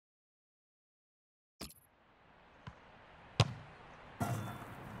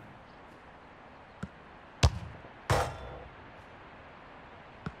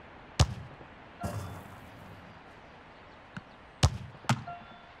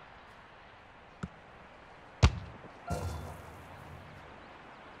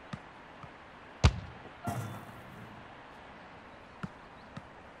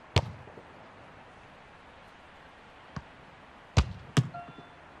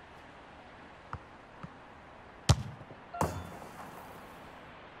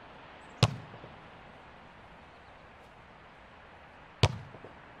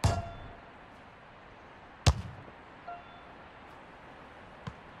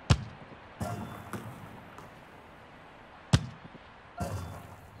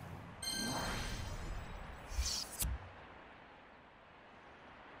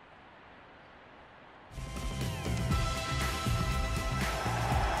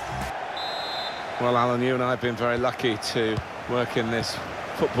Well, Alan, you and I have been very lucky to work in this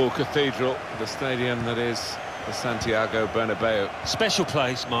football cathedral, the stadium that is the Santiago Bernabeu. Special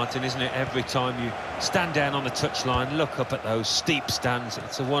place, Martin, isn't it? Every time you stand down on the touchline, look up at those steep stands,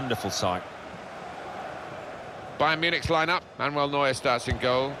 it's a wonderful sight. Bayern Munich's lineup. Manuel Neuer starts in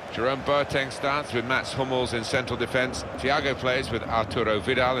goal. Jerome Boateng starts with Mats Hummels in central defence. Thiago plays with Arturo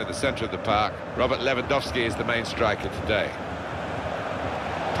Vidal in the centre of the park. Robert Lewandowski is the main striker today.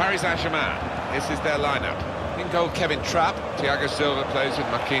 Paris Saint-Germain, this is their lineup. In goal, Kevin Trapp. Thiago Silva plays with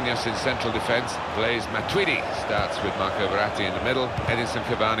Marquinhos in central defence. Blaise Matuidi starts with Marco Verratti in the middle. Edinson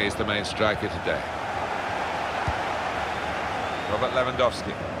Cavani is the main striker today. Robert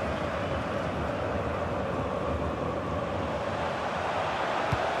Lewandowski.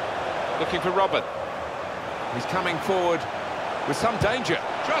 Looking for Robert. He's coming forward with some danger.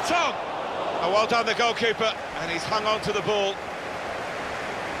 Shot on! Oh, well done, the goalkeeper, and he's hung on to the ball.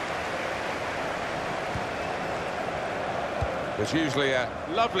 There's usually a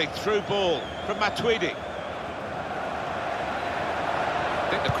Lovely through ball from Matuidi. I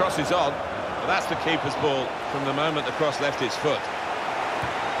think the cross is on. Well, that's the keeper's ball From the moment the cross left its foot.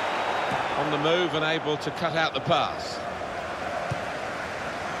 On the move and able to cut out the pass.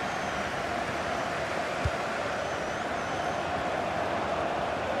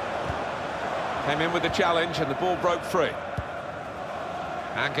 Came in with the challenge and the ball broke free.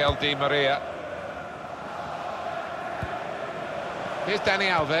 Angel Di Maria. Here's Dani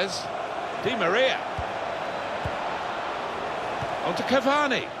Alves. Di Maria. On to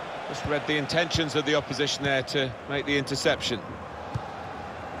Cavani. Just read the intentions of the opposition there to make the interception.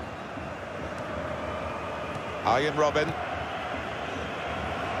 Arjen Robben.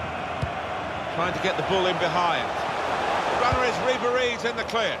 Trying to get the ball in behind. The runner is Ribéry's in the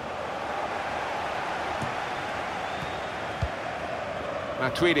clear.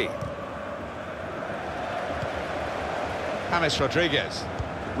 Matuidi. James Rodriguez.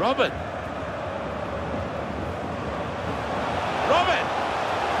 Robin. Robin!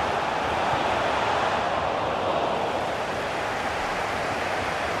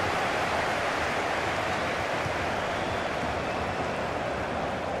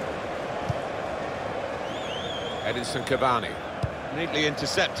 Edinson Cavani. Neatly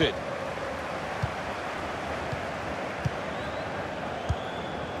intercepted.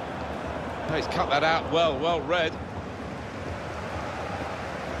 Oh, he's cut that out well read.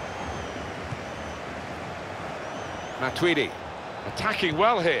 Matuidi. Attacking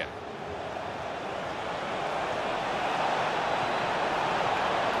well here.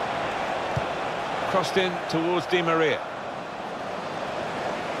 Crossed in towards Di Maria.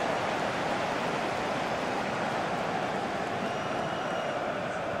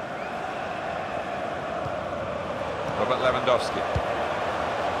 Robert Lewandowski.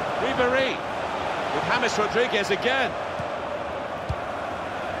 Ribéry with James Rodriguez again.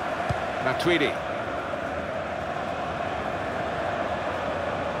 Matuidi.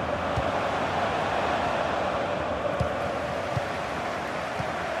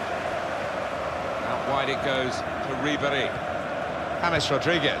 Out wide it goes to Ribéry. James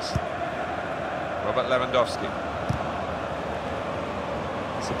Rodriguez. Robert Lewandowski.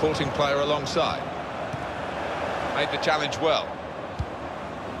 Supporting player alongside. Made the challenge well.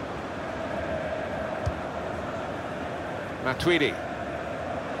 Matuidi.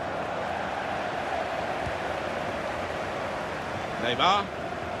 Neymar.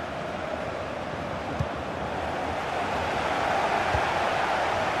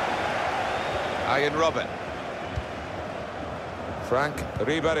 Arjen Robben. Frank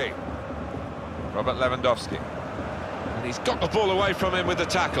Ribéry. Robert Lewandowski. And he's got the ball away from him with the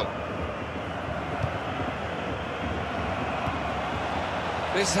tackle.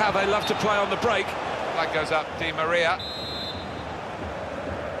 This is how they love to play on the break. Flag goes up, Di Maria.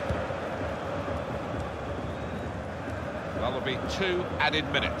 Well, there'll be 2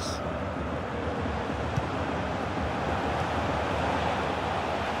 added minutes.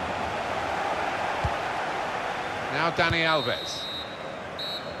 Now Dani Alves.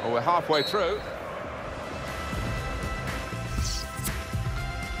 Well, we're halfway through.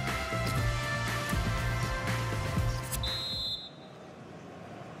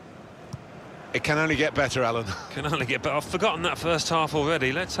 It can only get better, Alan. Can only get better. I've forgotten that first half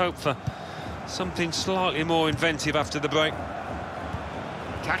already. Let's hope for something slightly more inventive after the break.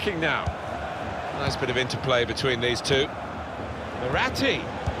 Attacking now. Nice bit of interplay between these two. Verratti.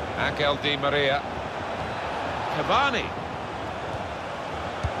 Angel Di Maria. Cavani.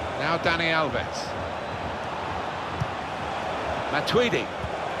 Now Dani Alves. Matuidi.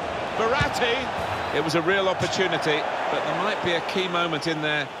 Verratti. It was a real opportunity, but there might be a key moment in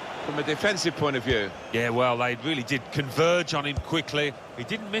there from a defensive point of view. Yeah, well, they really did converge on him quickly. He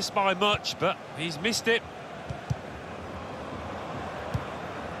didn't miss by much, but he's missed it.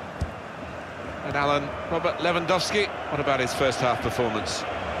 And Alan, Robert Lewandowski, what about his first half performance?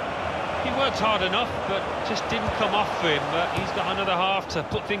 He worked hard enough, but just didn't come off for him. But he's got another half to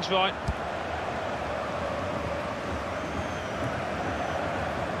put things right.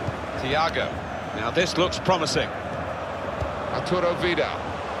 Thiago. Now this looks promising. Arturo Vidal.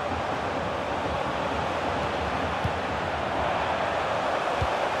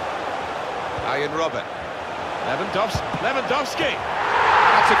 Ian Robert. Lewandowski.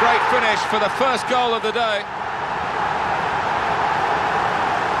 That's a great finish for the first goal of the day.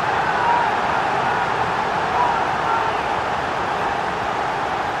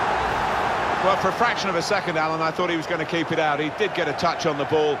 Well, for a fraction of a second, Alan, I thought he was going to keep it out. He did get a touch on the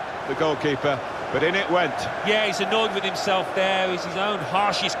ball, the goalkeeper, but in it went. Yeah, he's annoyed with himself there. He's his own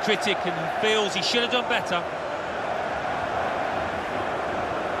harshest critic and feels he should have done better.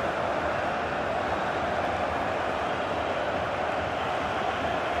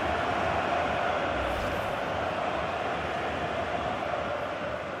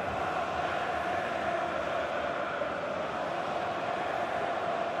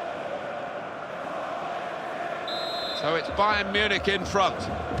 So it's Bayern Munich in front.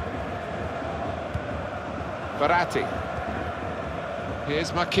 Verratti.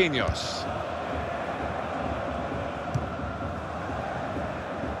 Here's Marquinhos.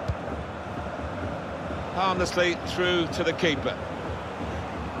 Harmlessly through to the keeper.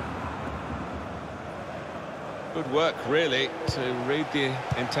 Good work, really, to read the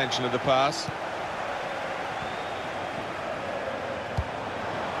intention of the pass.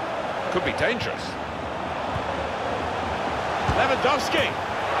 Could be dangerous. Lewandowski.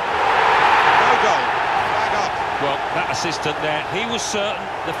 No goal. Flag up. Well, that assistant there, he was certain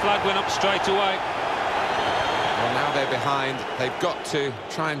the flag went up straight away. Well, now they're behind. They've got to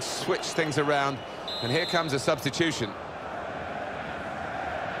try and switch things around. And here comes a substitution.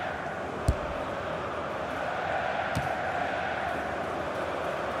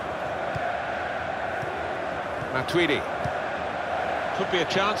 Matuidi. Could be a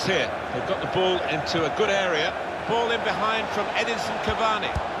chance here. They've got the ball into a good area. Ball in behind from Edinson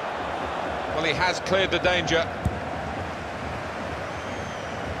Cavani. Well, he has cleared the danger.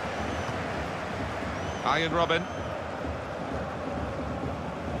 Ian Robin.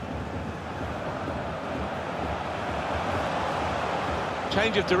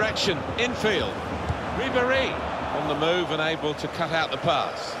 Change of direction, infield. Ribéry on the move and able to cut out the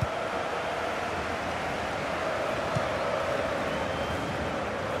pass.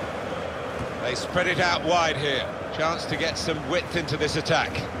 They spread it out wide here. Chance to get some width into this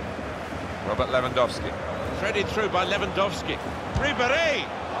attack. Robert Lewandowski. Threaded through by Lewandowski. Ribéry!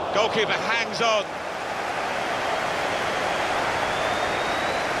 Goalkeeper hangs on.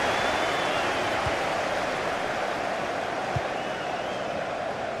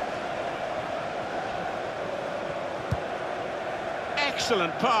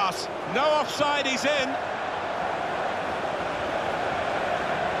 Excellent pass. No offside, he's in.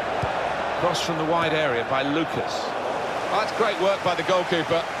 Cross from the wide area by Lucas. Well, that's great work by the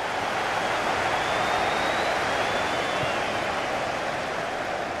goalkeeper.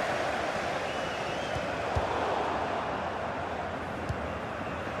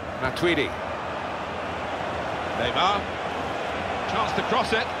 Matuidi. Neymar. Chance to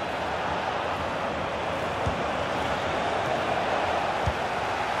cross it.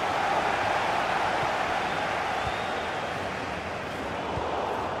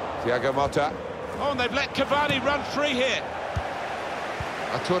 Thiago Motta. Oh, and they've let Cavani run free here.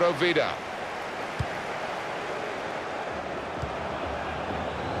 Arturo Vidal.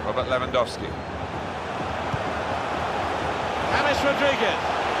 Robert Lewandowski. James Rodriguez.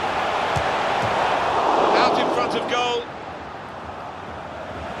 Out in front of goal.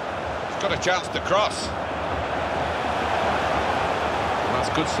 He's got a chance to cross. And that's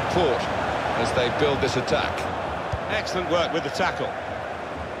good support as they build this attack. Excellent work with the tackle.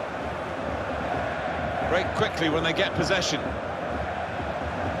 Break quickly when they get possession.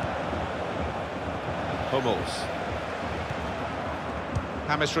 Hummels.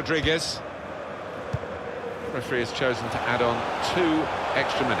 James Rodriguez. Referee has chosen to add on 2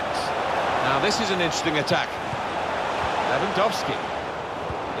 extra minutes. Now this is an interesting attack. Lewandowski.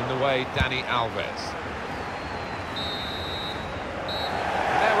 In the way, Dani Alves.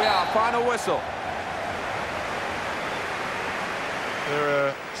 And there we are, final whistle. There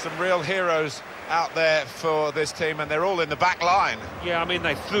are some real heroes out there for this team, and they're all in the back line. Yeah, I mean,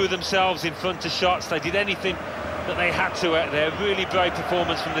 they threw themselves in front of shots. They did anything that they had to out there. Really brave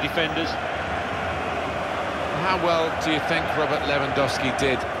performance from the defenders. How well do you think Robert Lewandowski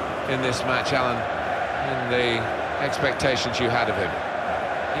did in this match, Alan, in the expectations you had of him?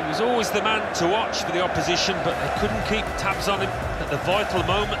 He was always the man to watch for the opposition, but they couldn't keep tabs on him at the vital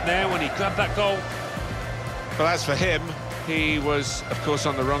moment there when he grabbed that goal. Well, as for him, he was, of course,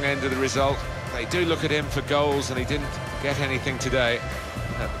 on the wrong end of the result. They do look at him for goals, and he didn't get anything today.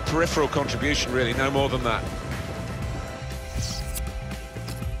 A peripheral contribution, really, no more than that.